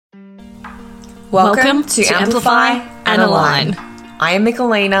Welcome to Amplify and Align. I am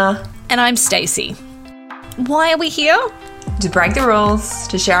Michelina. And I'm Stacey. Why are we here? To break the rules,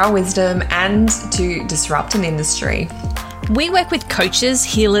 to share our wisdom, and to disrupt an industry. We work with coaches,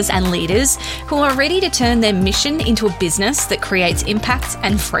 healers, and leaders who are ready to turn their mission into a business that creates impact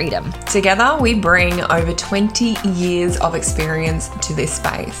and freedom. Together, we bring over 20 years of experience to this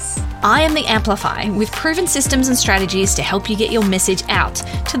space. I am the Amplify, with proven systems and strategies to help you get your message out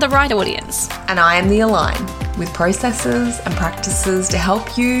to the right audience. And I am the Align, with processes and practices to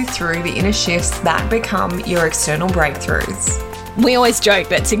help you through the inner shifts that become your external breakthroughs. We always joke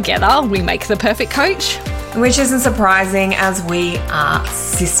that together we make the perfect coach. Which isn't surprising, as we are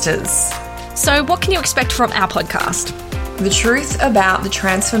sisters. So what can you expect from our podcast? The truth about the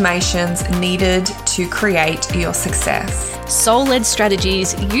transformations needed to create your success. Soul-led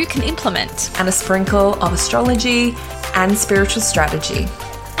strategies you can implement. And a sprinkle of astrology and spiritual strategy.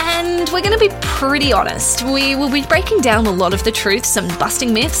 And we're going to be pretty honest. We will be breaking down a lot of the truths and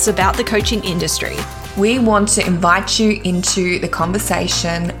busting myths about the coaching industry. We want to invite you into the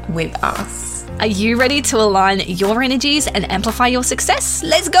conversation with us. Are you ready to align your energies and amplify your success?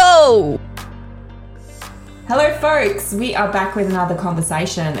 Let's go! Hello folks, we are back with another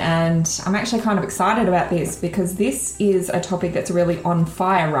conversation, and I'm actually kind of excited about this because this is a topic that's really on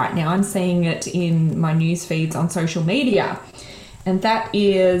fire right now. I'm seeing it in my news feeds on social media, and that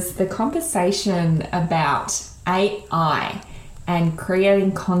is the conversation about AI and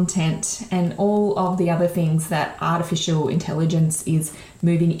creating content and all of the other things that artificial intelligence is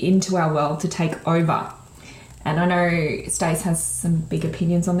moving into our world to take over. And I know Stace has some big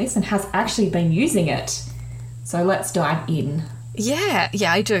opinions on this and has actually been using it. So let's dive in. Yeah,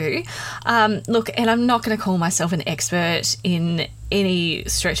 I do. Look, and I'm not going to call myself an expert in any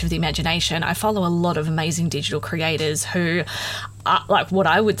stretch of the imagination. I follow a lot of amazing digital creators who are, like what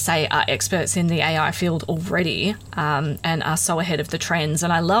I would say, are experts in the AI field already, and are so ahead of the trends.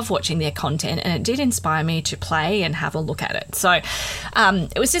 And I love watching their content, and it did inspire me to play and have a look at it. So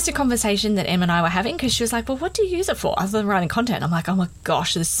it was just a conversation that Em and I were having, because she was like, well, what do you use it for other than writing content? I'm like, oh my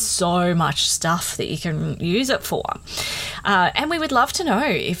gosh, there's so much stuff that you can use it for. And we would love to know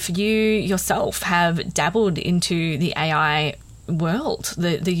if you yourself have dabbled into the AI world,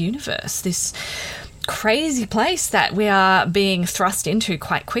 the universe, this crazy place that we are being thrust into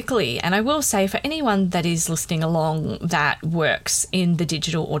quite quickly. And I will say, for anyone that is listening along that works in the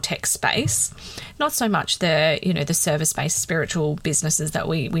digital or tech space, not so much the service-based spiritual businesses that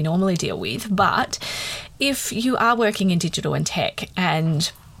we normally deal with, but if you are working in digital and tech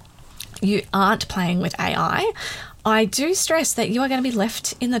and you aren't playing with AI, I do stress that you are going to be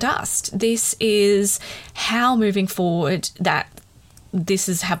left in the dust. This is how, moving forward, that this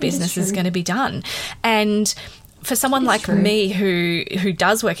is how business is going to be done. And for someone like me who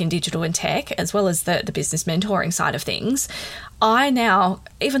does work in digital and tech, as well as the business mentoring side of things, I now,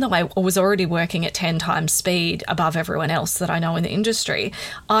 even though I was already working at 10 times speed above everyone else that I know in the industry,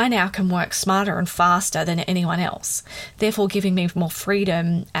 I now can work smarter and faster than anyone else, therefore giving me more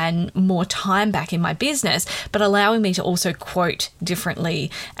freedom and more time back in my business, but allowing me to also quote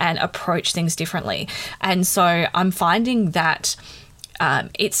differently and approach things differently. And so I'm finding that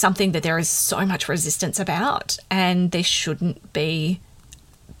it's something that there is so much resistance about, and there shouldn't be.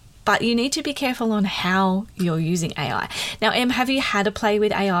 But you need to be careful on how you're using AI. Now, Em, have you had a play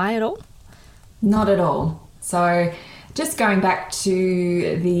with AI at all? Not at all. So just going back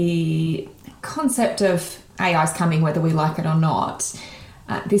to the concept of AI's coming, whether we like it or not,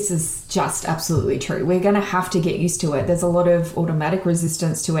 this is just absolutely true. We're going to have to get used to it. There's a lot of automatic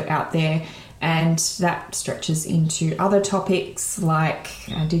resistance to it out there, and that stretches into other topics like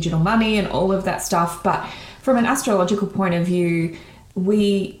digital money and all of that stuff. But from an astrological point of view,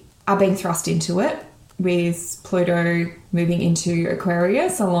 we are being thrust into it with Pluto moving into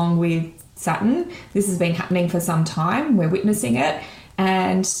Aquarius along with Saturn. This has been happening for some time. We're witnessing it,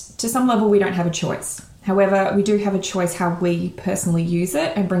 and to some level we don't have a choice. However, we do have a choice how we personally use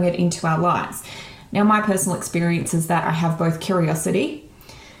it and bring it into our lives. Now, my personal experience is that I have both curiosity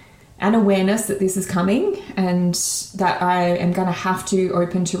and awareness that this is coming, and that I am going to have to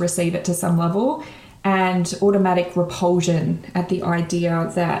open to receive it to some level, and automatic repulsion at the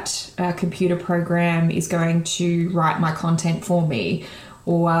idea that a computer program is going to write my content for me,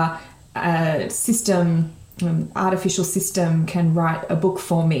 or a system, artificial system can write a book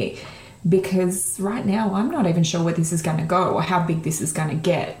for me. Because right now I'm not even sure where this is going to go or how big this is going to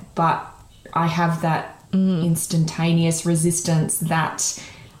get, but I have that instantaneous resistance that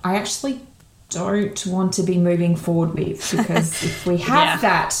I actually don't want to be moving forward with, because if we have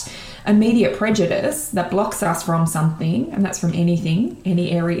that immediate prejudice that blocks us from something, and that's from anything,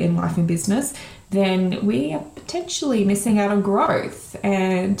 any area in life and business, then we are potentially missing out on growth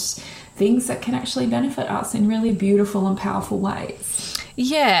and things that can actually benefit us in really beautiful and powerful ways.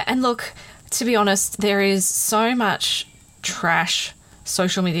 Yeah, and look, to be honest, there is so much trash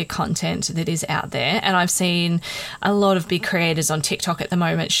social media content that is out there, and I've seen a lot of big creators on TikTok at the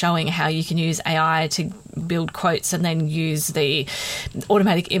moment showing how you can use AI to build quotes and then use the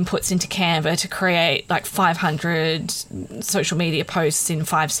automatic inputs into Canva to create like 500 social media posts in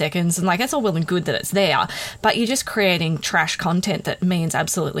 5 seconds, and like that's all well and good that it's there, but you're just creating trash content that means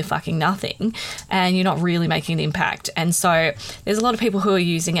absolutely fucking nothing, and you're not really making an impact. And so there's a lot of people who are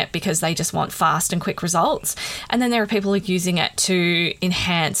using it because they just want fast and quick results, and then there are people who are using it to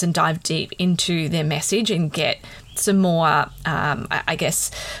enhance and dive deep into their message and get some more, I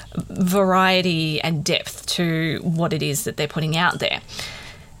guess, variety and depth to what it is that they're putting out there.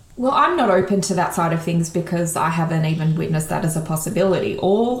 Well, I'm not open to that side of things because I haven't even witnessed that as a possibility.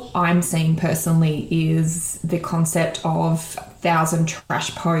 All I'm seeing personally is the concept of 1,000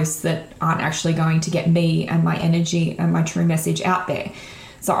 trash posts that aren't actually going to get me and my energy and my true message out there.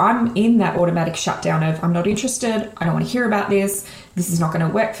 So I'm in that automatic shutdown of I'm not interested, I don't want to hear about this is not going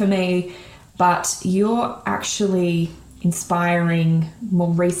to work for me. But you're actually inspiring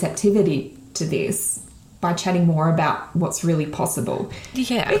more receptivity to this by chatting more about what's really possible.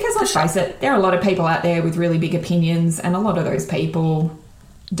 Yeah. Because let's face it, there are a lot of people out there with really big opinions, and a lot of those people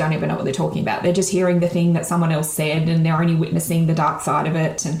don't even know what they're talking about. They're just hearing the thing that someone else said, and they're only witnessing the dark side of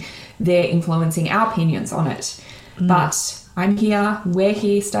it, and they're influencing our opinions on it. But I'm here, we're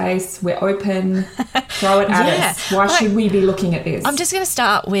here, Stace, we're open, throw it at us. Why should we be looking at this? I'm just going to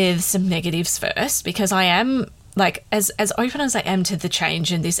start with some negatives first, because I am, like, as open as I am to the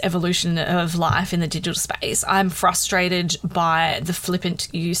change and this evolution of life in the digital space, I'm frustrated by the flippant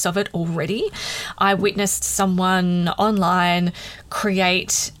use of it already. I witnessed someone online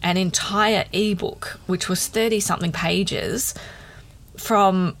create an entire ebook, which was 30-something pages,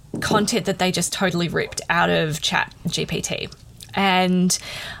 from content that they just totally ripped out of ChatGPT. And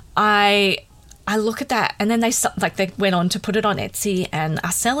I look at that, and then they went on to put it on Etsy and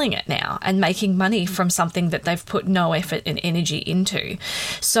are selling it now and making money from something that they've put no effort and energy into.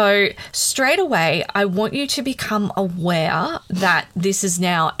 So straight away, I want you to become aware that this is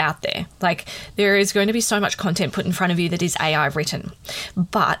now out there. Like, there is going to be so much content put in front of you that is AI written,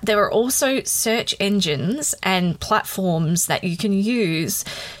 but there are also search engines and platforms that you can use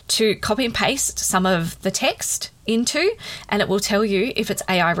to copy and paste some of the text into, and it will tell you if it's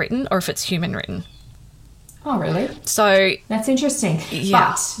AI written or if it's human written. Oh, really? So that's interesting.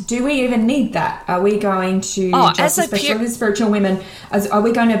 Yeah. But do we even need that? Are we going to, especially with spiritual women, are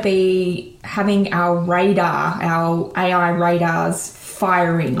we going to be having our radar, our AI radars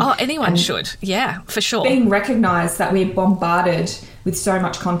firing? Oh, anyone should. Yeah, for sure. Being recognised that we're bombarded with so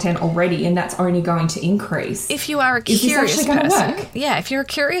much content already, and that's only going to increase. If you are a curious person, if you're a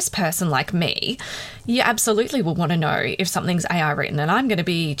curious person like me, you absolutely will want to know if something's AI written, and I'm going to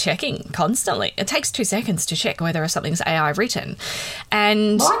be checking constantly. It takes 2 seconds to check whether something's AI written.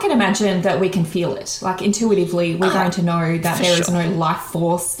 And well, I can imagine that we can feel it. Like, intuitively, we're going to know that there is no life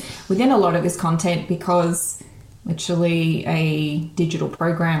force within a lot of this content, because literally a digital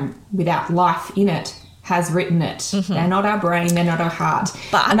program without life in it has written it. Mm-hmm. They're not our brain, they're not our heart.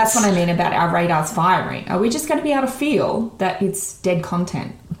 And that's what I mean about our radars firing. Are we just going to be able to feel that it's dead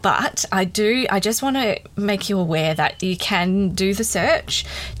content? But I just want to make you aware that you can do the search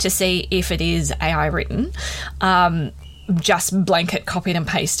to see if it is AI written, just blanket copied and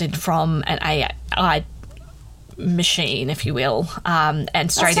pasted from an AI machine, if you will,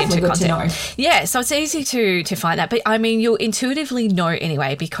 and straight into content. Yeah, so it's easy to find that. But I mean, you'll intuitively know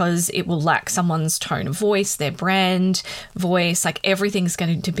anyway, because it will lack someone's tone of voice, their brand voice, like everything's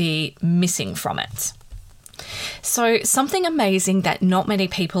going to be missing from it. So something amazing that not many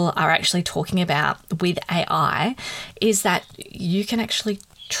people are actually talking about with AI is that you can actually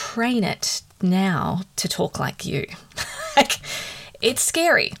train it now to talk like you. Like, it's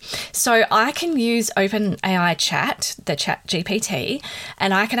scary. So I can use OpenAI Chat, the ChatGPT,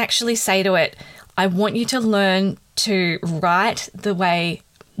 and I can actually say to it, I want you to learn to write the way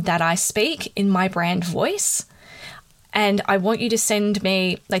that I speak in my brand voice. And I want you to send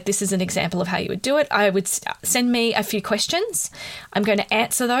me, like, this is an example of how you would do it. I would send me a few questions. I'm going to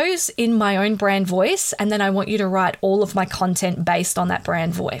answer those in my own brand voice. And then I want you to write all of my content based on that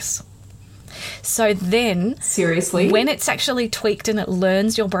brand voice. So then, seriously, when it's actually tweaked and it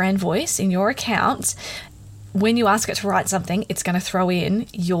learns your brand voice in your account, when you ask it to write something, it's going to throw in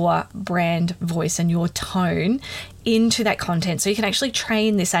your brand voice and your tone into that content. So you can actually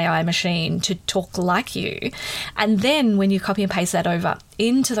train this AI machine to talk like you. And then when you copy and paste that over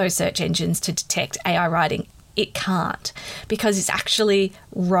into those search engines to detect AI writing, it can't, because it's actually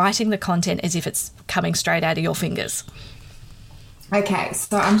writing the content as if it's coming straight out of your fingers. Okay,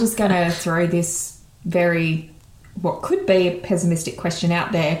 so I'm just going to throw this what could be a pessimistic question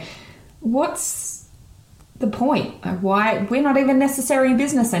out there. What's the point? Why we're not even necessary in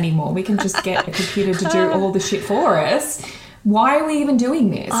business anymore? We can just get a computer to do all the shit for us. Why are we even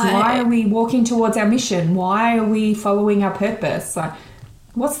doing this? Why are we walking towards our mission? Why are we following our purpose? Like,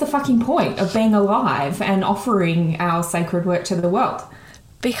 what's the fucking point of being alive and offering our sacred work to the world?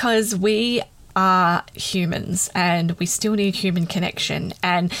 Because we are humans and we still need human connection.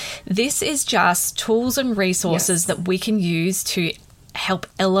 And this is just tools and resources that we can use to help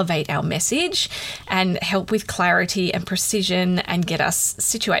elevate our message and help with clarity and precision and get us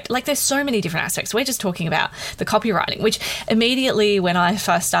situated. Like, there's so many different aspects. We're just talking about the copywriting, which immediately when I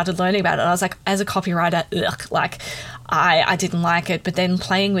first started learning about it, I was like, as a copywriter, I didn't like it. But then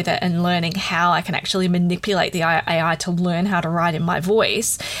playing with it and learning how I can actually manipulate the AI to learn how to write in my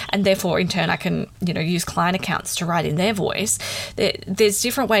voice, and therefore in turn I can, use client accounts to write in their voice. There's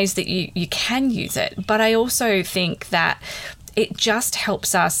different ways that you can use it. But I also think that it just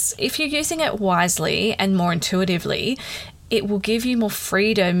helps us, if you're using it wisely and more intuitively, it will give you more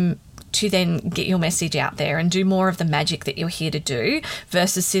freedom to then get your message out there and do more of the magic that you're here to do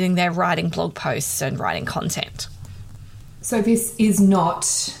versus sitting there writing blog posts and writing content. So this is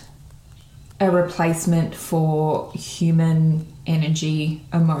not a replacement for human energy,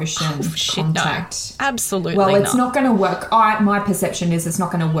 emotion, contact. No, absolutely well, it's not going to work. My perception is it's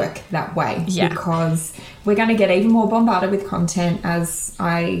not going to work that way because we're going to get even more bombarded with content, as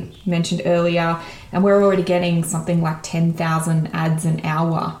I mentioned earlier, and we're already getting something like 10,000 ads an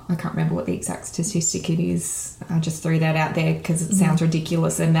hour. I can't remember what the exact statistic it is. I just threw that out there because it sounds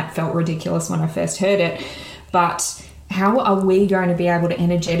ridiculous, and that felt ridiculous when I first heard it. But how are we going to be able to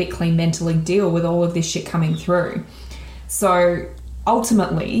energetically, mentally deal with all of this shit coming through? So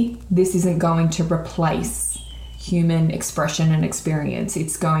ultimately, this isn't going to replace human expression and experience.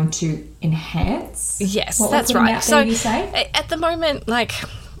 It's going to enhance. Yes, that's right. So you say? At the moment,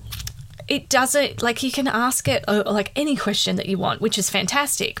 it doesn't, you can ask it any question that you want, which is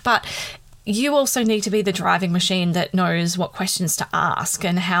fantastic, but you also need to be the driving machine that knows what questions to ask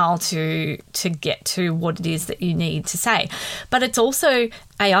and how to get to what it is that you need to say. But it's also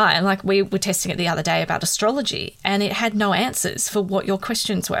AI. Like, we were testing it the other day about astrology, and it had no answers for what your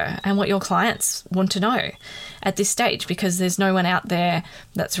questions were and what your clients want to know at this stage, because there's no one out there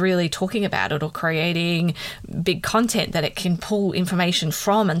that's really talking about it or creating big content that it can pull information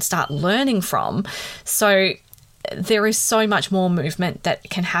from and start learning from. So there is so much more movement that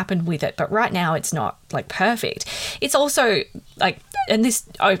can happen with it, but right now it's not perfect. It's also and this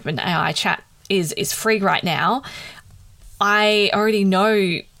OpenAI chat is free right now. I already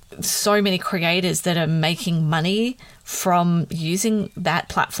know so many creators that are making money from using that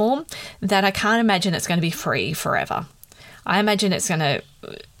platform that I can't imagine it's going to be free forever. I imagine it's going to,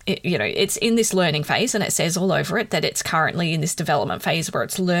 it's in this learning phase, and it says all over it that it's currently in this development phase where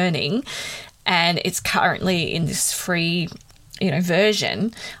it's learning, and it's currently in this free,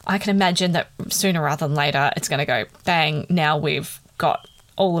 version. I can imagine that sooner rather than later, it's going to go, bang, now we've got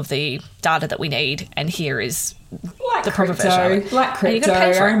all of the data that we need, and here is the proper version of it. Like crypto.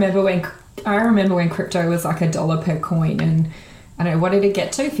 I remember when crypto was like $1 per coin, and I don't know, what did it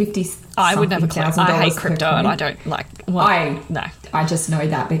get to? 50. I would never claim. I hate crypto, and I don't like. Well, no. I just know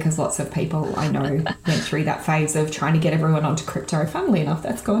that because lots of people I know went through that phase of trying to get everyone onto crypto. Funnily enough,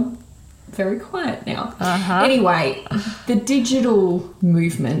 that's gone very quiet now. Anyway, the digital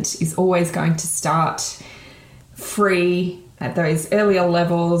movement is always going to start free at those earlier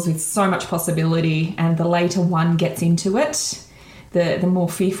levels with so much possibility, and the later one gets into it, the more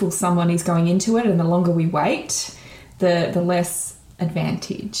fearful someone is going into it, and the longer we wait, the less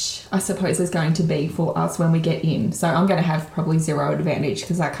advantage, I suppose, is going to be for us when we get in. So I'm going to have probably zero advantage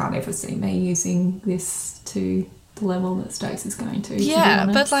because I can't ever see me using this to the level that Stace is going to. Yeah,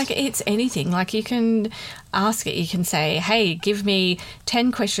 but it's anything. You can ask it, you can say, hey, give me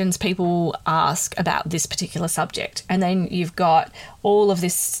 10 questions people ask about this particular subject. And then you've got all of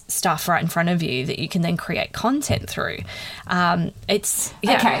this stuff right in front of you that you can then create content through. It's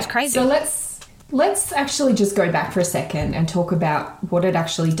crazy. So let's actually just go back for a second and talk about what it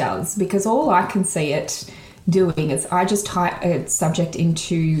actually does, because all I can see it doing is I just type a subject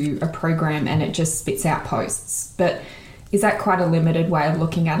into a program and it just spits out posts. But is that quite a limited way of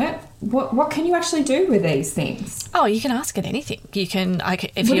looking at it? What can you actually do with these things? Oh, you can ask it anything. You can,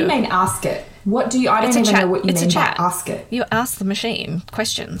 like, if what do you mean ask it? What do you? I don't even know what you mean by ask it. You ask the machine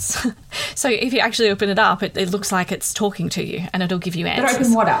questions. So if you actually open it up, it looks like it's talking to you, and it'll give you answers. But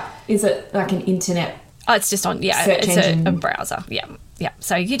open what up? Is it like an internet? Oh, it's just on, search engine? a browser. Yeah.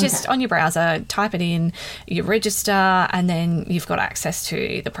 So you just, on your browser, type it in, you register, and then you've got access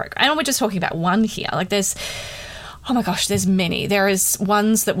to the program. And we're just talking about one here. Like there's, oh my gosh, there's many. There is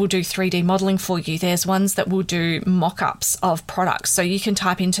ones that will do 3D modeling for you. There's ones that will do mock-ups of products. So you can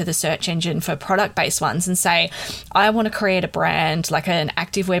type into the search engine for product-based ones and say, I want to create a brand, like an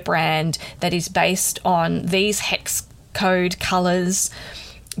activewear brand that is based on these hex code colors.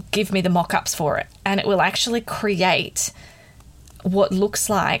 Give me the mock-ups for it. And it will actually create what looks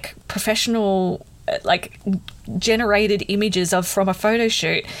like professional, like generated images from a photo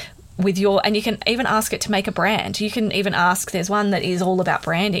shoot with and you can even ask it to make a brand. You can even ask, there's one that is all about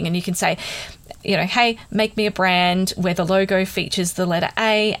branding, and you can say, hey, make me a brand where the logo features the letter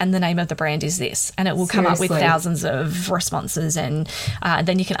A and the name of the brand is this. And it will come up with thousands of responses. And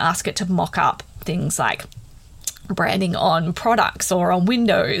then you can ask it to mock up things like branding on products or on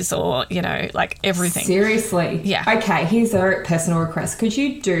windows or, like everything. Seriously? Yeah. Okay, here's a personal request. Could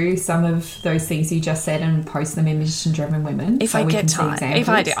you do some of those things you just said and post them in Mission Driven Women? If I get time. If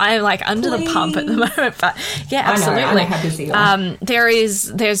I do. I'm like under the pump at the moment, but yeah, absolutely. I know how busy you are.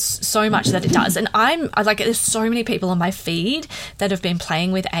 There's so much that it does. And there's so many people on my feed that have been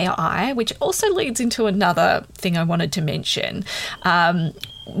playing with AI, which also leads into another thing I wanted to mention.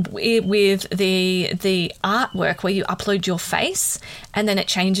 With the artwork where you upload your face and then it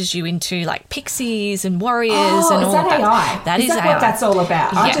changes you into like pixies and warriors and all that. That. AI? That is that AI. What that's all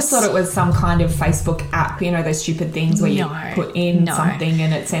about? Yes. I just thought it was some kind of Facebook app, those stupid things where you put in something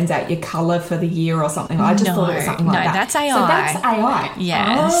and it sends out your colour for the year or something. I just thought it was something like that. No, that's AI. So that's AI.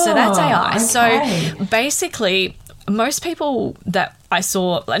 Yeah, so that's AI. Okay. So basically, most people that I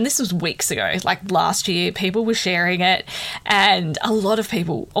saw, and this was weeks ago, like last year, people were sharing it, and a lot of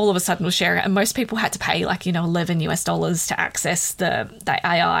people all of a sudden were sharing it, and most people had to pay like, $11 to access the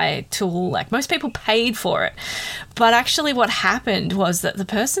AI tool. Like most people paid for it. But actually what happened was that the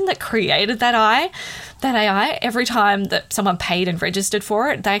person that created that AI, every time that someone paid and registered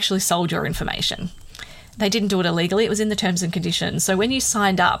for it, they actually sold your information. They didn't do it illegally. It was in the terms and conditions. So when you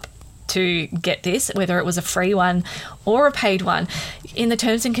signed up to get this, whether it was a free one or a paid one, in the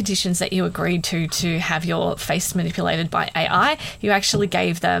terms and conditions that you agreed to have your face manipulated by AI, you actually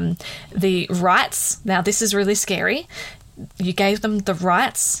gave them the rights. Now, this is really scary. You gave them the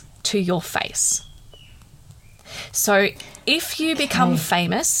rights to your face. So if you become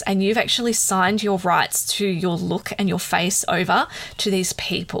famous and you've actually signed your rights to your look and your face over to these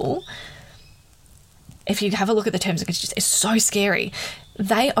people, if you have a look at the terms and conditions, it's so scary.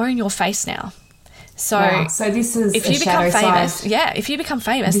 They own your face now. So, wow. So this is if you become famous, side. if you become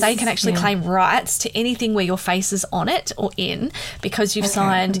famous, they can actually claim rights to anything where your face is on it or in, because you've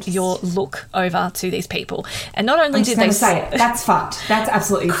signed your look over to these people. And not only did they say it, that's fucked. That's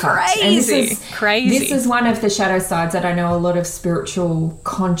absolutely fucked. And crazy. This is one of the shadow sides that I know a lot of spiritual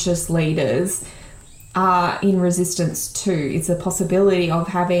conscious leaders are in resistance to. It's the possibility of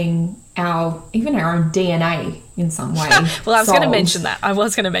having our own DNA in some way. Well, I was going to mention that. I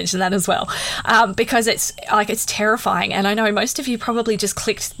was going to mention that as well, because it's terrifying. And I know most of you probably just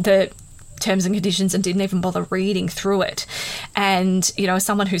clicked the terms and conditions and didn't even bother reading through it. And, as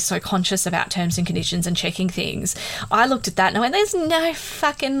someone who's so conscious about terms and conditions and checking things, I looked at that and I went, there's no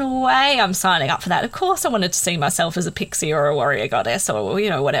fucking way I'm signing up for that. Of course I wanted to see myself as a pixie or a warrior goddess or,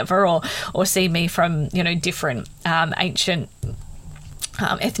 whatever, or see me from, different ancient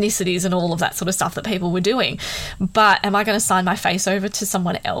ethnicities and all of that sort of stuff that people were doing. But am I going to sign my face over to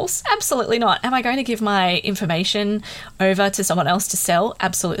someone else? Absolutely not. Am I going to give my information over to someone else to sell?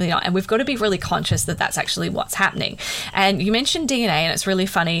 Absolutely not. And we've got to be really conscious that that's actually what's happening. And you mentioned DNA, and it's really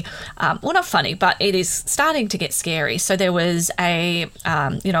funny. Well, not funny, but it is starting to get scary. So there was a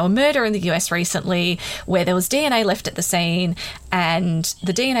murder in the US recently where there was DNA left at the scene and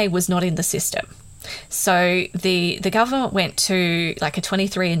the DNA was not in the system. So the government went to like a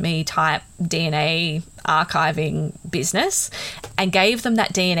 23andMe type DNA archiving business and gave them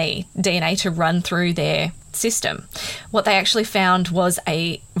that DNA to run through their system. What they actually found was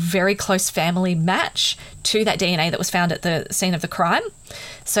a very close family match to that DNA that was found at the scene of the crime.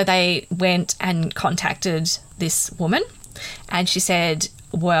 So they went and contacted this woman and she said,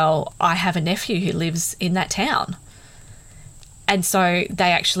 well, I have a nephew who lives in that town. And so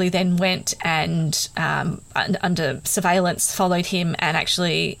they actually then went and under surveillance followed him and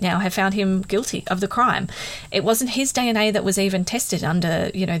actually now have found him guilty of the crime. It wasn't his DNA that was even tested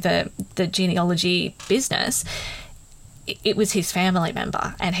under, the genealogy business. It was his family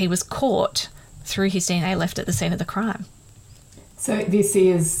member, and he was caught through his DNA left at the scene of the crime. So this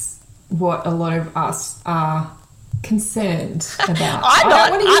is what a lot of us are concerned about. I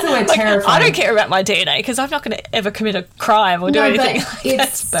don't want to use the word terrifying. I don't care about my DNA because I'm not going to ever commit a crime or do anything.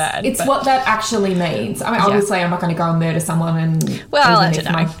 That's bad. It's what that actually means. I mean, obviously, I'm not going to go and murder someone.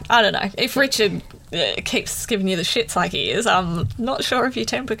 I don't know. If Richard keeps giving you the shits like he is, I'm not sure if your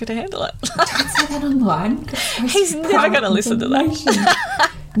temper could handle it. Don't say that online. He's never going to listen to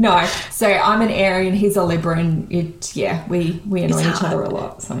that. No, so I'm an Arian, he's a Libra, and we annoy each other a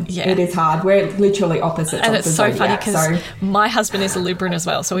lot. So it is hard. We're literally opposites. And it's so funny because my husband is a Libran as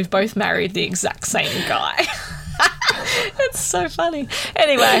well, so we've both married the exact same guy. It's so funny.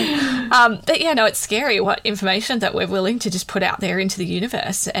 Anyway, but it's scary what information that we're willing to just put out there into the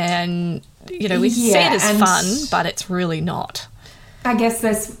universe, and we see it as fun, but it's really not. I guess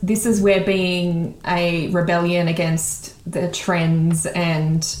this is where being a rebellion against the trends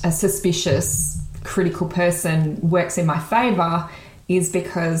and a suspicious, critical person works in my favour, is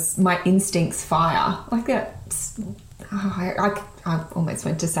because my instincts fire. Like that. I almost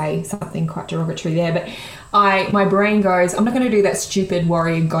went to say something quite derogatory there, but my brain goes, I'm not going to do that stupid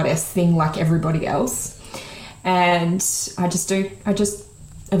warrior goddess thing like everybody else. And I just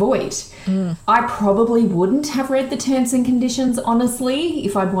avoid. I probably wouldn't have read the terms and conditions, honestly,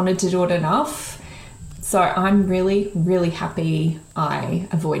 if I'd wanted to do it enough. So I'm really, really happy I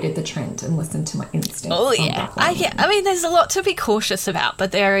avoided the trend and listened to my instincts. Oh, yeah. I mean, there's a lot to be cautious about,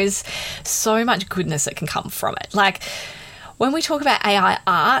 but there is so much goodness that can come from it. Like, when we talk about AI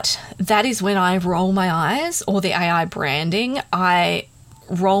art, that is when I roll my eyes, or the AI branding, I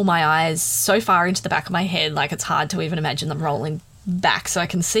roll my eyes so far into the back of my head, like it's hard to even imagine them rolling back so I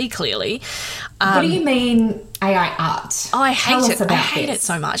can see clearly. What do you mean AI art? I hate it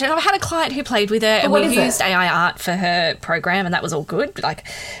so much. And I've had a client who played with it, and we used AI art for her program, and that was all good. But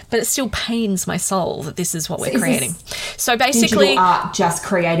it still pains my soul that this is what we're creating. So basically, digital art just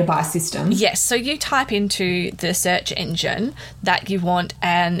created by a system. Yes. So you type into the search engine that you want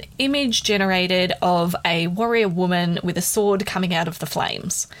an image generated of a warrior woman with a sword coming out of the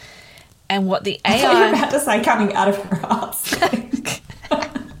flames. And what the AI... I thought you were about to say coming out of her ass.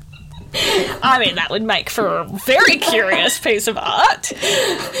 I mean, that would make for a very curious piece of art.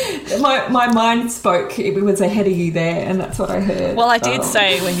 My mind spoke. It was ahead of you there, and that's what I heard. Well, I did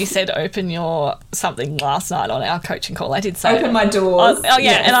say when you said open your something last night on our coaching call, I did say... Open my doors. Oh,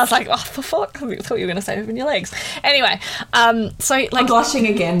 yeah, yes. And I was like, oh, for fuck, I thought you were going to say open your legs. Anyway, so... like, I'm blushing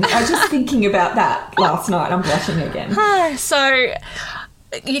again. I was just thinking about that last night. I'm blushing again. So...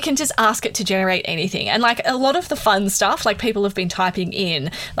 you can just ask it to generate anything. And like a lot of the fun stuff, like people have been typing in,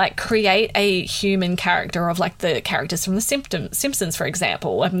 like create a human character of like the characters from the Simpsons, for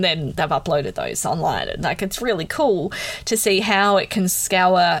example, and then they've uploaded those online. And like it's really cool to see how it can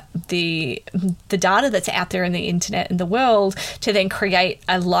scour the data that's out there in the internet and the world to then create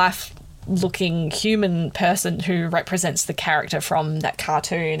a life-looking human person who represents the character from that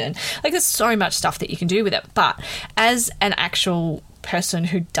cartoon. And like there's so much stuff that you can do with it. But as an actual person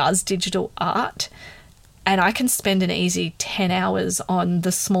who does digital art, and I can spend an easy 10 hours on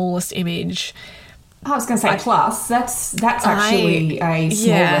the smallest image. I was going to say plus. That's actually a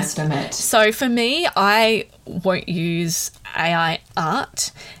small estimate. So for me, I won't use AI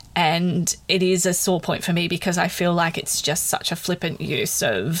art, and it is a sore point for me because I feel like it's just such a flippant use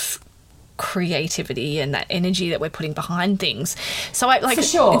of creativity and that energy that we're putting behind things. So I like, for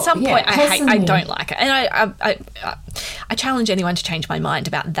sure. At some point I don't like it, and I challenge anyone to change my mind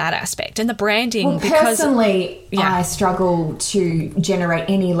about that aspect and the branding. Well, personally, I struggle to generate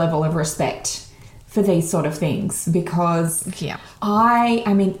any level of respect for these sort of things because I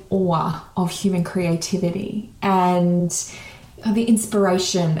am in awe of human creativity and the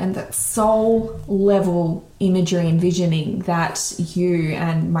inspiration and that soul level imagery and visioning that you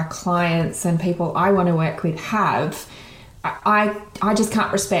and my clients and people I want to work with have. I just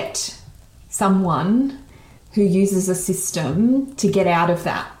can't respect someone who uses a system to get out of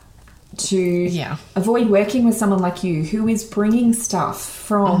that, to avoid working with someone like you who is bringing stuff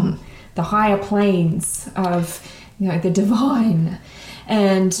from the higher planes of the divine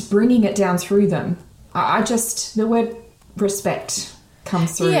and bringing it down through them. I just, the word respect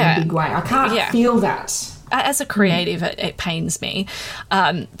comes through in a big way. I can't feel that. As a creative, it pains me.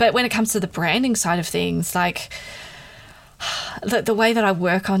 But when it comes to the branding side of things, like, the way that I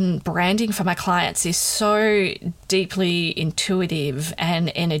work on branding for my clients is so deeply intuitive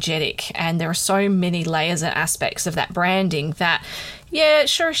and energetic, and there are so many layers and aspects of that branding that, yeah,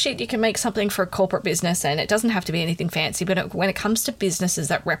 sure as shit, you can make something for a corporate business and it doesn't have to be anything fancy, but when it comes to businesses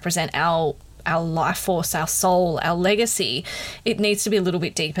that represent our life force, our soul, our legacy, it needs to be a little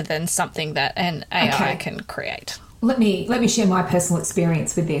bit deeper than something that an AI can create. Let me share my personal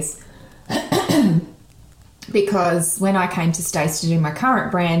experience with this. Because when I came to Stace to do my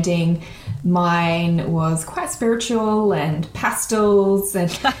current branding, mine was quite spiritual and pastels. And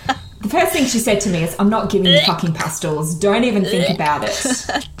the first thing she said to me is, I'm not giving you fucking pastels. Don't even think about it.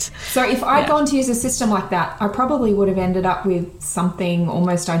 So if I'd gone to use a system like that, I probably would have ended up with something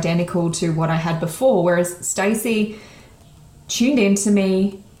almost identical to what I had before. Whereas Stacey tuned into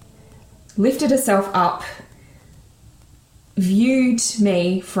me, lifted herself up, viewed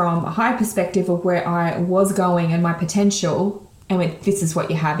me from a high perspective of where I was going and my potential, and went, this is what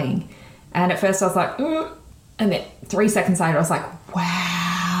you're having. And at first I was like, and then 3 seconds later I was like,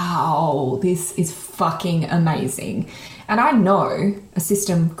 wow, this is fucking amazing. And I know a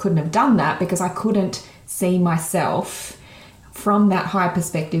system couldn't have done that because I couldn't see myself from that high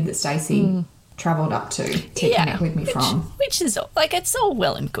perspective that Stacey travelled up to connect with me from. Which is, like, it's all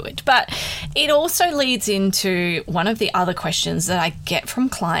well and good. But it also leads into one of the other questions that I get from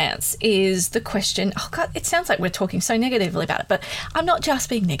clients is the question, oh God, it sounds like we're talking so negatively about it, but I'm not just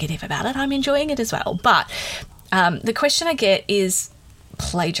being negative about it. I'm enjoying it as well. But the question I get is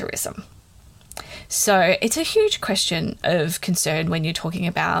plagiarism. So it's a huge question of concern when you're talking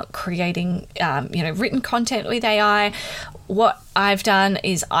about creating, written content with AI. What I've done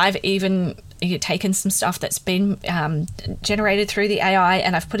is I've even taken some stuff that's been generated through the AI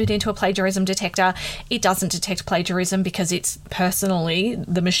and I've put it into a plagiarism detector. It doesn't detect plagiarism because it's personally,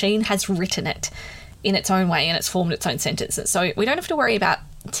 the machine has written it in its own way and it's formed its own sentences. So we don't have to worry about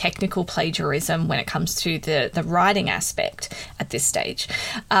technical plagiarism when it comes to the writing aspect at this stage.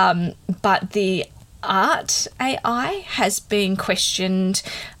 But the art AI has been questioned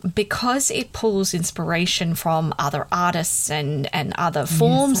because it pulls inspiration from other artists and other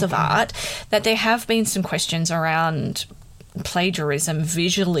forms of art, that there have been some questions around plagiarism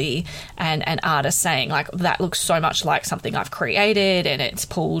visually and artists saying, like, that looks so much like something I've created and it's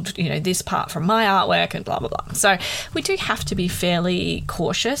pulled, this part from my artwork and blah, blah, blah. So we do have to be fairly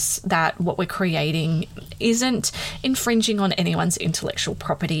cautious that what we're creating isn't infringing on anyone's intellectual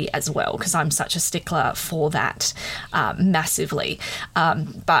property as well, because I'm such a stickler for that massively.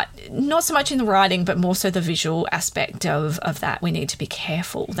 But not so much in the writing, but more so the visual aspect of that. We need to be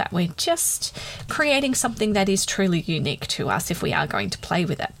careful that we're just creating something that is truly unique to us if we are going to play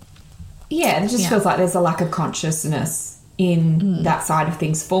with it. Yeah, it just feels like there's a lack of consciousness in that side of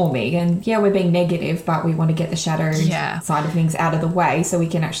things for me. And yeah, we're being negative, but we want to get the shadow side of things out of the way so we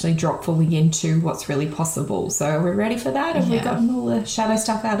can actually drop fully into what's really possible. So are we ready for that? Have we gotten all the shadow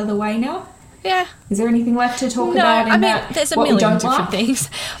stuff out of the way now? Yeah. Is there anything left to talk about? There's a million different things.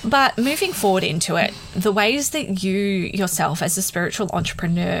 But moving forward into it, the ways that you yourself as a spiritual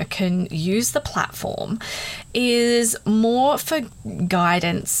entrepreneur can use the platform is more for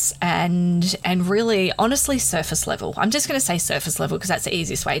guidance and really, honestly, surface level. I'm just going to say surface level because that's the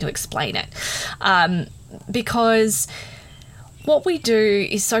easiest way to explain it. Because what we do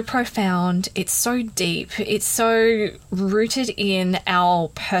is so profound, it's so deep, it's so rooted in our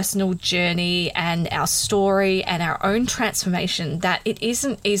personal journey and our story and our own transformation that it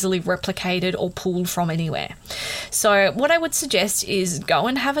isn't easily replicated or pulled from anywhere. So what I would suggest is go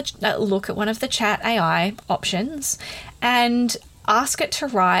and have a look at one of the chat AI options and ask it to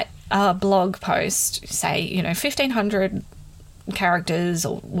write a blog post, say, 1,500 characters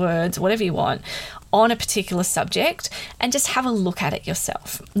or words, whatever you want, on a particular subject, and just have a look at it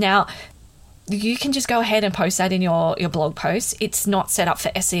yourself. Now, you can just go ahead and post that in your blog post. It's not set up for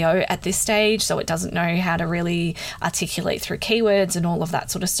SEO at this stage, so it doesn't know how to really articulate through keywords and all of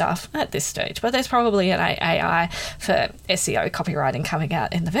that sort of stuff at this stage. But there's probably an AI for SEO copywriting coming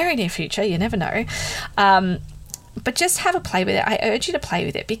out in the very near future. You never know. But just have a play with it. I urge you to play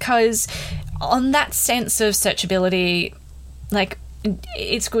with it because on that sense of searchability, like,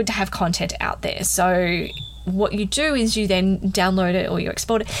 it's good to have content out there. So what you do is you then download it or you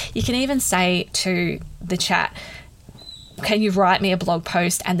export it. You can even say to the chat, can you write me a blog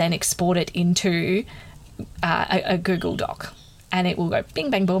post and then export it into a Google Doc? And it will go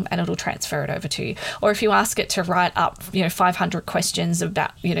bing, bang, boom, and it'll transfer it over to you. Or if you ask it to write up, 500 questions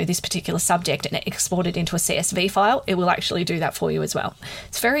about, this particular subject and export it into a CSV file, it will actually do that for you as well.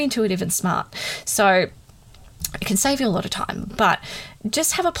 It's very intuitive and smart. So it can save you a lot of time, but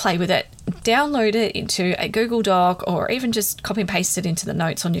just have a play with it. Download it into a Google Doc or even just copy and paste it into the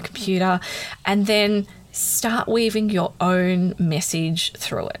notes on your computer, and then start weaving your own message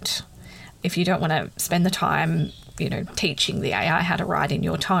through it. If you don't want to spend the time, teaching the AI how to write in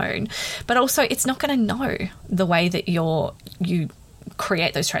your tone, but also it's not going to know the way that you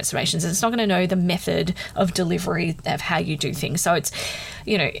create those transformations. It's not going to know the method of delivery of how you do things. So it's,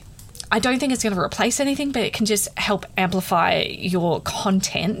 I don't think it's going to replace anything, but it can just help amplify your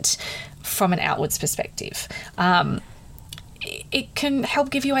content from an outwards perspective. It can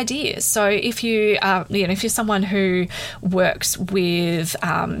help give you ideas. So if you, if you're someone who works with,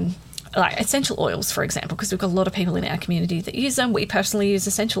 like essential oils, for example, because we've got a lot of people in our community that use them. We personally use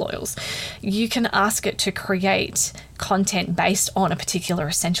essential oils. You can ask it to create content based on a particular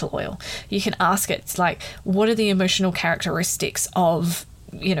essential oil. You can ask it, like, what are the emotional characteristics of,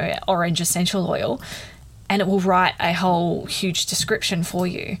 orange essential oil? And it will write a whole huge description for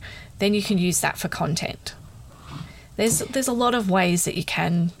you. Then you can use that for content. There's a lot of ways that you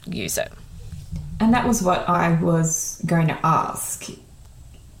can use it. And that was what I was going to ask.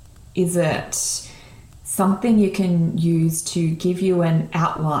 Is it something you can use to give you an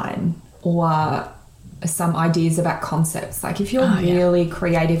outline or some ideas about concepts? Like if you're really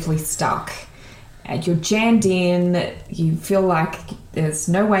creatively stuck and you're jammed in, you feel like there's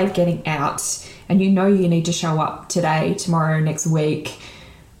no way of getting out, and you need to show up today, tomorrow, next week,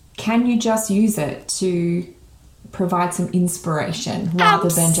 can you just use it to provide some inspiration rather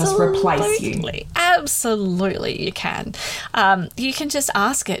than just replace you? Absolutely, you can. You can just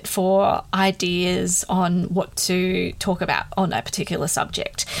ask it for ideas on what to talk about on a particular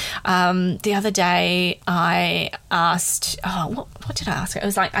subject. The other day I asked, what did I ask it? It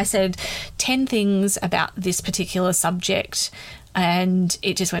was like, I said 10 things about this particular subject, and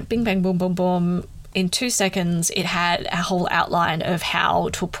it just went bing, bang, boom, boom, boom. In 2 seconds, it had a whole outline of how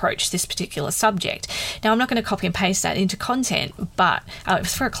to approach this particular subject. Now, I'm not going to copy and paste that into content, but it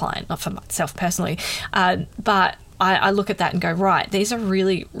was for a client, not for myself personally. But I look at that and go, right, these are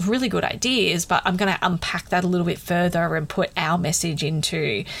really, really good ideas, but I'm going to unpack that a little bit further and put our message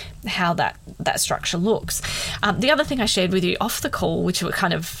into how that structure looks. The other thing I shared with you off the call, which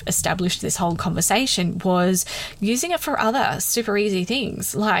kind of established this whole conversation, was using it for other super easy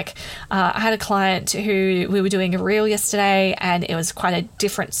things. Like I had a client who we were doing a reel yesterday, and it was quite a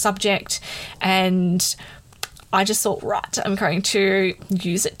different subject, and I just thought, right, I'm going to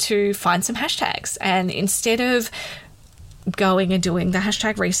use it to find some hashtags. And instead of going and doing the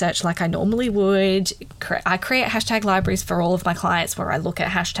hashtag research like I normally would, I create hashtag libraries for all of my clients where I look at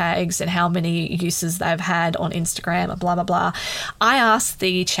hashtags and how many uses they've had on Instagram and blah, blah, blah. I asked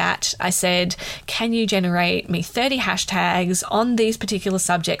the chat, I said, can you generate me 30 hashtags on these particular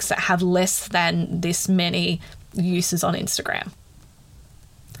subjects that have less than this many uses on Instagram?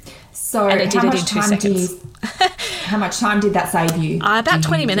 So and it did it in 2 seconds. How much time did that save you? About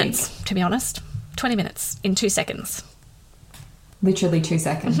 20 minutes, to be honest. 20 minutes in 2 seconds. Literally 2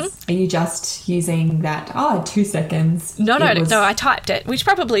 seconds. Mm-hmm. Are you just using that? 2 seconds. No, I typed it, which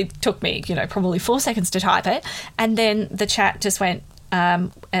probably took me, probably 4 seconds to type it. And then the chat just went,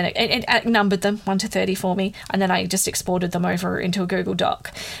 and it numbered them 1 to 30 for me. And then I just exported them over into a Google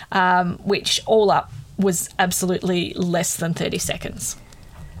Doc, which all up was absolutely less than 30 seconds.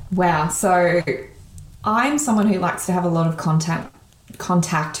 Wow. So I'm someone who likes to have a lot of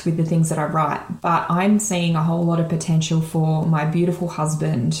contact with the things that I write, but I'm seeing a whole lot of potential for my beautiful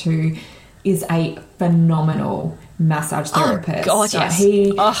husband, who is a phenomenal massage therapist. Oh, God, yes.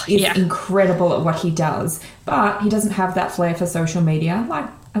 He is incredible at what he does, but he doesn't have that flair for social media like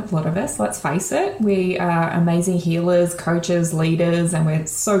a lot of us. Let's face it. We are amazing healers, coaches, leaders, and we're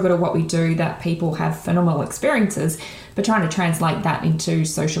so good at what we do that people have phenomenal experiences. But trying to translate that into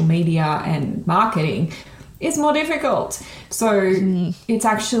social media and marketing is more difficult. So it's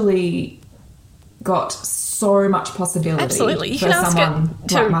actually got so much possibility. Absolutely. You for can ask someone it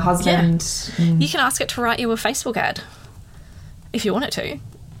to, like my husband. Yeah. You can ask it to write you a Facebook ad if you want it to.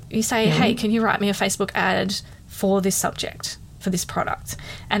 You say, hey, can you write me a Facebook ad for this subject, for this product?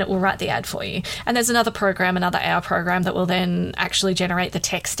 And it will write the ad for you. And there's another AI program that will then actually generate the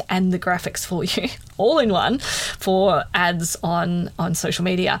text and the graphics for you all in one for ads on social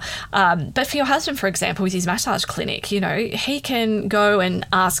media. But for your husband, for example, with his massage clinic, he can go and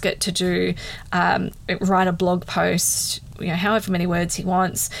ask it to do, write a blog post, however many words he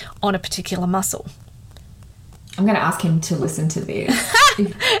wants on a particular muscle. I'm going to ask him to listen to this.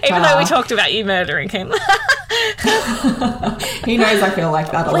 Even though we talked about you murdering him. He knows I feel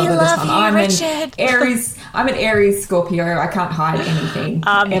like that a lot of the time. I'm an Aries Scorpio. I can't hide anything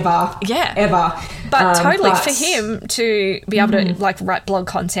ever. Yeah. Ever. But totally, for him to be able to like write blog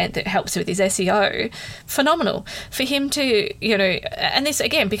content that helps with his SEO, phenomenal. For him to, you know, and this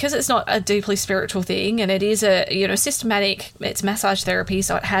again, because it's not a deeply spiritual thing and it is a, you know, systematic, it's massage therapy,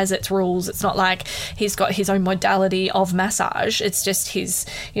 so it has its rules. It's not like he's got his own modality of massage. It's just his,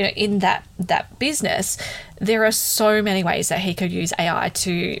 you know, in that business, there are so many ways that he could use AI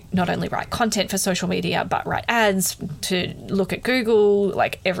to not only write content for social media, but write ads, to look at Google,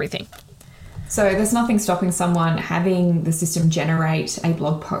 like everything. So there's nothing stopping someone having the system generate a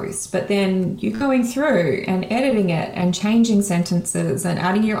blog post, but then you going through and editing it and changing sentences and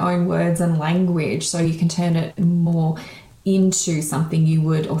adding your own words and language so you can turn it more into something you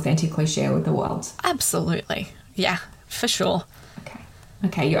would authentically share with the world. Absolutely. Yeah, for sure.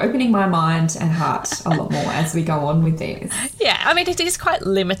 Okay, you're opening my mind and heart a lot more as we go on with this. Yeah, I mean, it is quite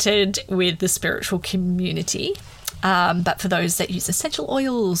limited with the spiritual community. But for those that use essential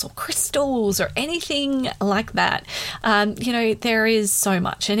oils or crystals or anything like that, you know, there is so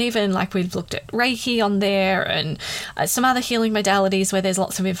much. And even like we've looked at Reiki on there and some other healing modalities where there's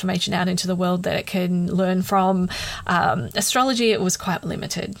lots of information out into the world that it can learn from. Astrology, it was quite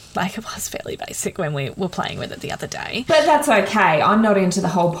limited. Like it was fairly basic when we were playing with it the other day. But that's okay. I'm not into the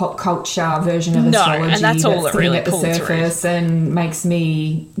whole pop culture version of astrology. And that's all that really at the surface and makes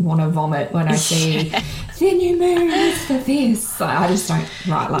me want to vomit when I see the new moon is for this. I just don't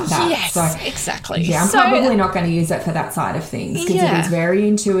write like that. Yes, so, exactly. Yeah, I'm probably not going to use it for that side of things because it is very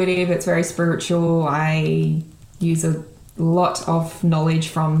intuitive. It's very spiritual. I use a lot of knowledge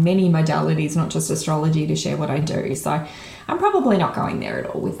from many modalities, not just astrology, to share what I do. So I'm probably not going there at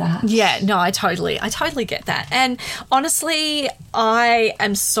all with that. Yeah, no, I totally get that. And honestly, I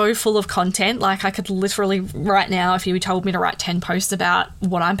am so full of content. Like I could literally right now, if you told me to write 10 posts about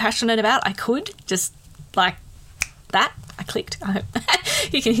what I'm passionate about, I could just like that. I clicked. I hope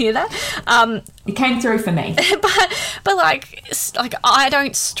you can hear that. It came through for me. But like I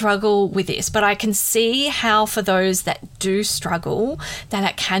don't struggle with this, but I can see how for those that do struggle, that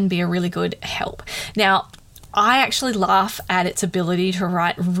it can be a really good help. Now, I actually laugh at its ability to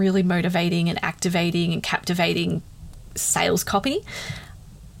write really motivating and activating and captivating sales copy.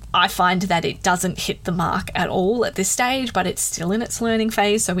 I find that it doesn't hit the mark at all at this stage, but it's still in its learning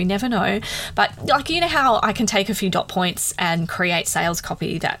phase, so we never know. But like, you know how I can take a few dot points and create sales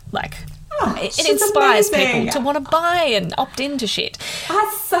copy that like it inspires people to want to buy and opt into shit.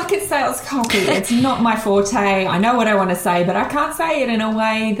 I suck at sales copy. It's not my forte. I know what I want to say, but I can't say it in a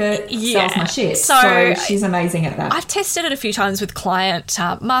way that sells my shit. So she's amazing at that. I've tested it a few times with client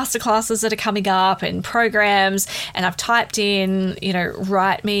masterclasses that are coming up and programs, and I've typed in, you know,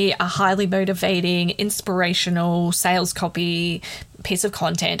 write me a highly motivating, inspirational sales copy piece of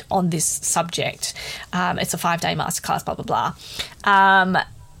content on this subject. It's a 5-day masterclass, blah, blah, blah.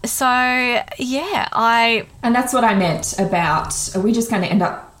 So, yeah, And that's what I meant about, are we just going to end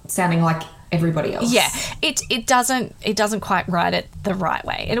up sounding like everybody else? Yeah, it doesn't quite write it the right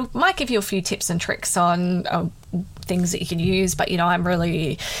way. It might give you a few tips and tricks on things that you can use, but, you know, I'm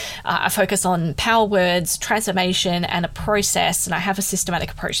really, I focus on power words, transformation, and a process, and I have a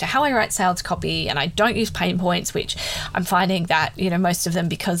systematic approach to how I write sales copy, and I don't use pain points, which I'm finding that, you know, most of them,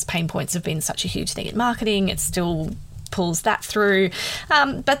 because pain points have been such a huge thing in marketing, it still pulls that through,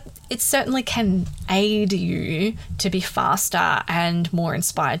 but it certainly can aid you to be faster and more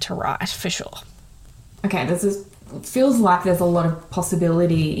inspired to write, for sure. Okay, it feels like there's a lot of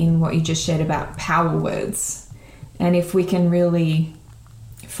possibility in what you just shared about power words, and if we can really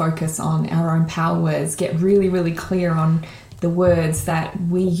focus on our own power words, get really, really clear on the words that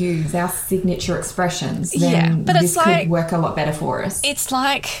we use, our signature expressions, then but this could work a lot better for us. It's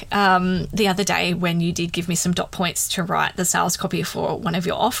like the other day when you did give me some dot points to write the sales copy for one of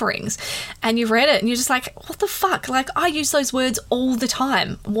your offerings, and you read it and you're just like, what the fuck? Like, I use those words all the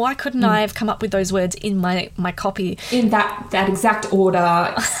time. Why couldn't I have come up with those words in my copy? In that exact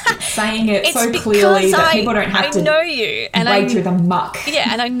order, saying it so clearly that people don't have to know you and wade through the muck.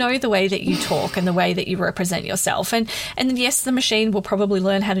 Yeah, and I know the way that you talk and the way that you represent yourself. And yes, the machine will probably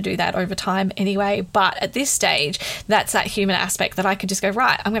learn how to do that over time anyway, but at this stage, that's that human aspect that I could just go,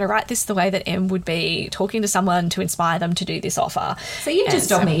 right, I'm going to write this the way that Em would be talking to someone to inspire them to do this offer. So you've just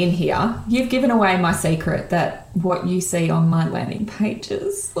got me in here. You've given away my secret that what you see on my landing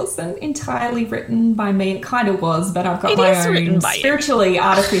pages wasn't entirely written by me. It kind of was, but I've got my own spiritually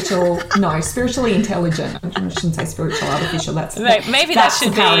intelligent. I shouldn't say spiritual artificial. That's a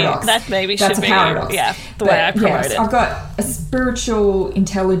paradox. Yeah, the way I promote it. I've got a spiritual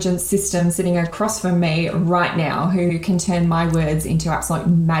intelligence system sitting across from me right now who can turn my words into absolute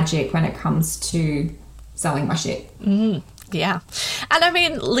magic when it comes to selling my shit. Mm. Yeah. And I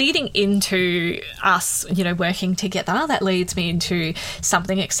mean, leading into us, working together, that leads me into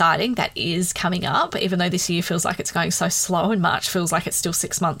something exciting that is coming up. Even though this year feels like it's going so slow and March feels like it's still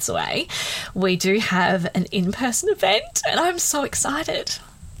 6 months away, we do have an in-person event and I'm so excited.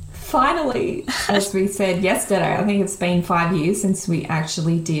 Finally, as we said yesterday, I think it's been 5 years since we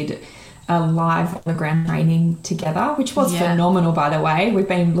actually did a live on the ground training together, which was phenomenal, by the way. We've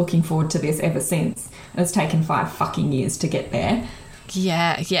been looking forward to this ever since. It's taken 5 fucking years to get there.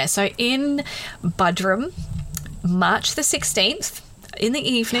 Yeah. So in Buderim, March the 16th, in the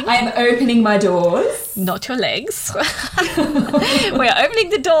evening. I am opening my doors. Not your legs. We are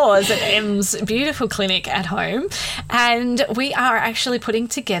opening the doors at Em's beautiful clinic at home, and we are actually putting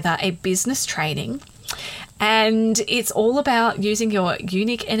together a business training. And it's all about using your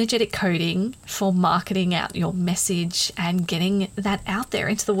unique energetic coding for marketing out your message and getting that out there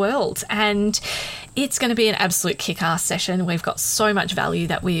into the world. And it's going to be an absolute kick-ass session. We've got so much value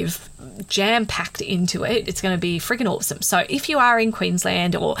that we've jam-packed into it. It's going to be freaking awesome. So if you are in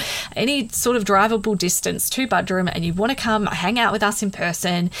Queensland or any sort of drivable distance to Buderim and you want to come hang out with us in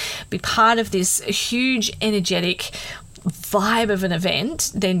person, be part of this huge energetic vibe of an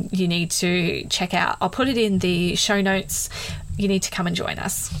event, then you need to check out. I'll put it in the show notes. You need to come and join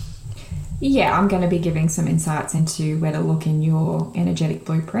us. Yeah, I'm going to be giving some insights into where to look in your energetic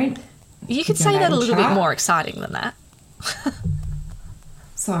blueprint. You could say that a little bit more exciting than that.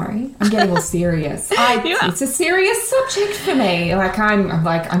 Sorry, I'm getting all serious. It's a serious subject for me.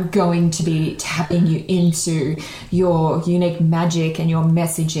 I'm going to be tapping you into your unique magic and your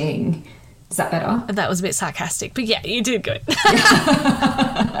messaging. Is that better? That was a bit sarcastic, but yeah, you did good.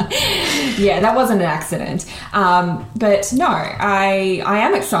 Yeah, that wasn't an accident. But no, I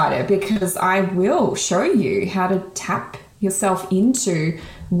am excited because I will show you how to tap yourself into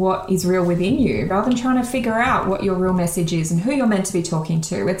what is real within you rather than trying to figure out what your real message is and who you're meant to be talking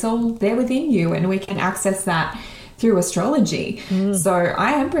to. It's all there within you and we can access that through astrology. So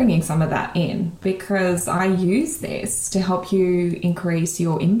I am bringing some of that in because I use this to help you increase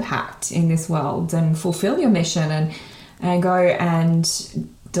your impact in this world and fulfill your mission and go and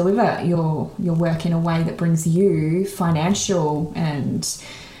deliver your work in a way that brings you financial and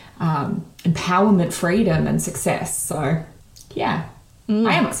empowerment, freedom and success. So yeah.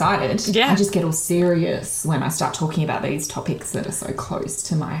 I am excited. Yeah. I just get all serious when I start talking about these topics that are so close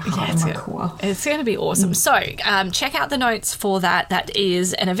to my heart and my core. It's going to be awesome. So check out the notes for that. That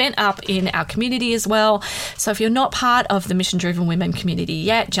is an event up in our community as well. So if you're not part of the Mission Driven Women community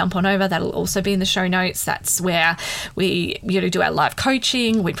yet, jump on over. That'll also be in the show notes. That's where we do our live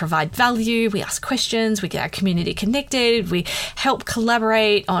coaching. We provide value. We ask questions. We get our community connected. We help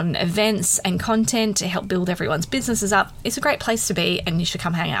collaborate on events and content to help build everyone's businesses up. It's a great place to be, and you should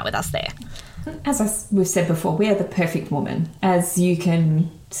come hang out with us there. As we've said before, we are the perfect woman. As you can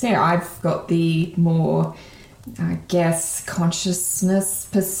see, I've got the more, I guess, consciousness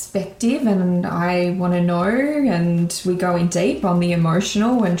perspective, and I want to know, and we go in deep on the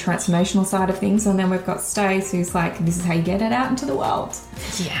emotional and transformational side of things. And then we've got Stace, who's like, this is how you get it out into the world.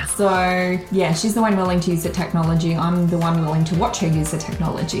 Yeah. So, yeah, she's the one willing to use the technology. I'm the one willing to watch her use the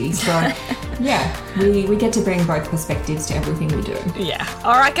technology. So, yeah, we get to bring both perspectives to everything we do. Yeah.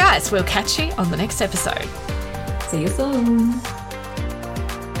 All right, guys, we'll catch you on the next episode. See you soon.